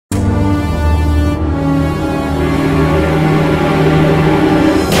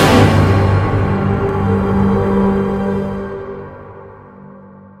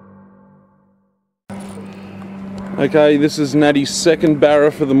Okay, this is Natty's second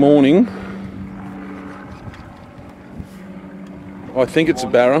barra for the morning. I think it's a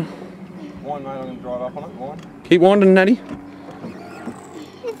barra. Wind, mate, I'm going to drive up on it. Wind. Keep winding, Natty.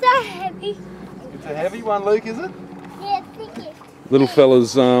 It's so heavy. It's a heavy one, Luke, is it? Yeah, thank you. Little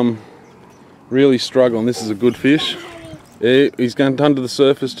fella's really struggling. This is a good fish. Yeah, he's going under the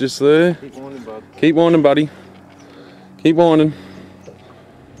surface just there. Keep winding, bud. Keep winding, buddy. Keep winding.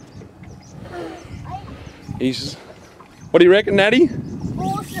 What do you reckon, Natty?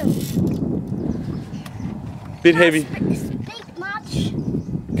 Awesome. Bit heavy. Can't speak much.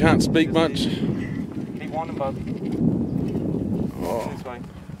 Can't speak much. Keep winding, bud. Oh. This way.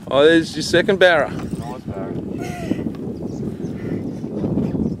 Oh, there's your second barra. Nice barra.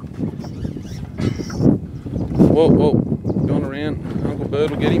 Whoa, whoa. Going around. Uncle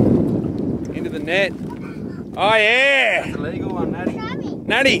Bird will get him. Into the net. Oh, yeah. It's a legal one, Natty.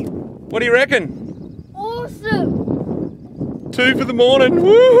 Natty, what do you reckon? Awesome. 2 for the morning.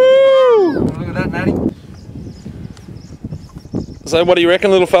 Woohoo! Look at that, Natty. So what do you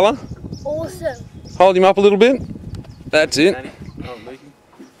reckon, little fella? Awesome. Hold him up a little bit. That's it. Natty. Oh, Lukey.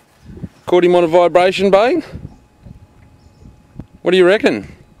 Caught him on a vibration bait. What do you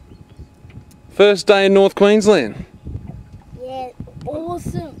reckon? First day in North Queensland. Yeah,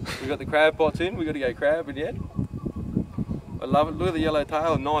 awesome. We've got the crab pots in. We've got to go crabbing yet. I love it. Look at the yellow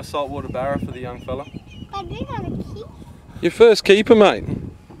tail. A nice saltwater barra for the young fella. I do have a key. Your first keeper, mate.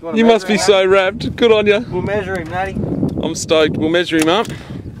 You must be so wrapped. Good on you. We'll measure him, Natty. I'm stoked. We'll measure him up.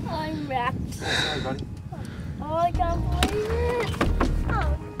 I'm wrapped. Sorry, buddy. Oh, I can't believe it.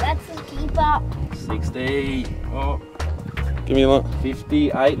 Oh, that's a keeper. 60. Oh, Give me a lot.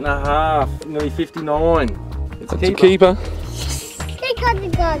 58.5. Nearly 59. It's a It's a keeper. They got to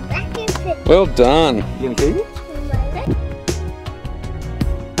go back in. Well done. You gonna keep it?